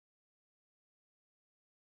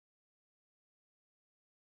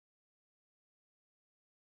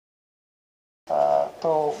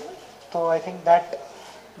तो I think that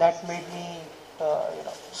made me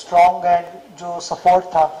strong, and जो support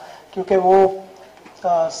था, क्योंकि वो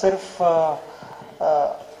सिर्फ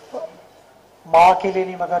माँ के लिए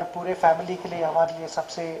नहीं मगर पूरे फैमिली के लिए हमारे लिए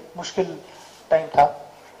सबसे मुश्किल टाइम था,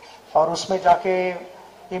 और उसमें जाके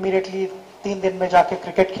इमीडिएटली 3 दिन में जाके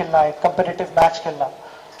क्रिकेट खेलना, एक कम्पिटिटिव मैच खेलना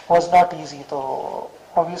was not easy. तो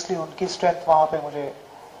obviously उनकी स्ट्रेंथ वहाँ पे मुझे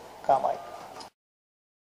काम आई.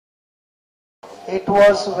 It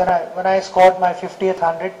was when I scored my 50th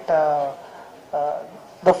 100.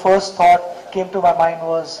 The first thought came to my mind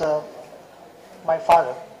was my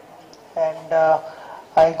father, and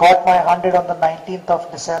I got my 100 on the 19th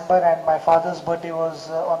of December, and my father's birthday was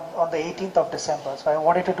on the 18th of December. So I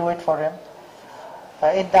wanted to do it for him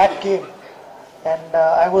in that game, and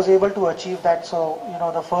I was able to achieve that. So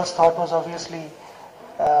the first thought was obviously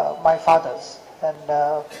my father's, and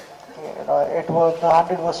it was the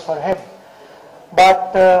 100 was for him.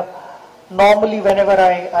 But normally whenever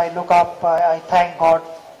I look up, I thank God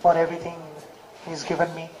for everything He's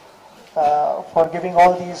given me, for giving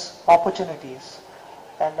all these opportunities,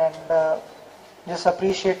 and just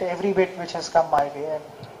appreciate every bit which has come my way, and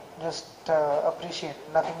just appreciate,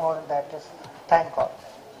 nothing more than that, just thank God.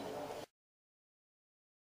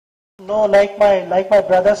 No, like my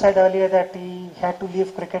brother said earlier that he had to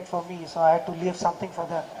leave cricket for me, so I had to leave something for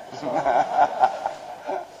them.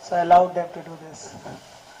 So I allowed them to do this.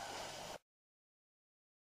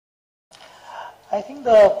 I think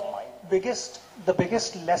the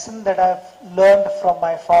biggest lesson that I've learned from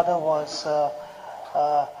my father was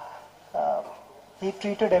he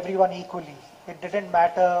treated everyone equally. It didn't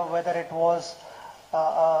matter whether it was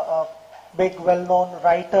a big well-known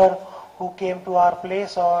writer who came to our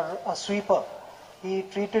place or a sweeper. He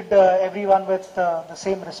treated everyone with the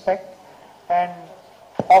same respect, and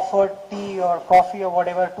offered tea or coffee or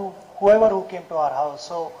whatever to whoever who came to our house.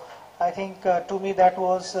 So I think to me that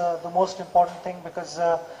was the most important thing, because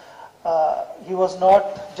he was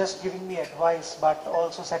not just giving me advice but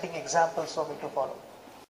also setting examples for me to follow.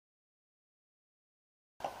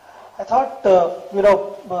 I thought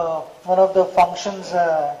one of the functions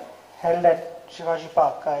held at Shivaji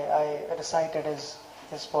Park, I recited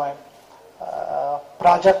his poem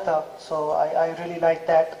Prajakta, so I really liked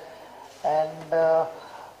that. And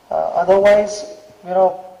otherwise,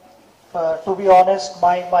 to be honest,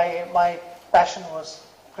 my passion was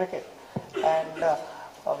cricket, and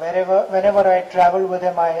whenever I traveled with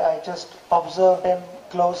him, I just observed him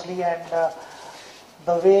closely, and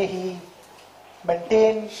the way he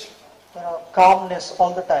maintained calmness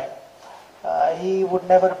all the time. He would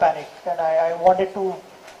never panic, and I wanted to,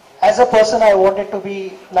 as a person, I wanted to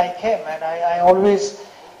be like him, and I always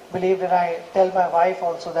believed, and I tell my wife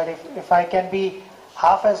also, that if I can be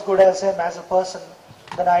half as good as him as a person,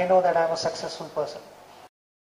 then I know that I'm a successful person.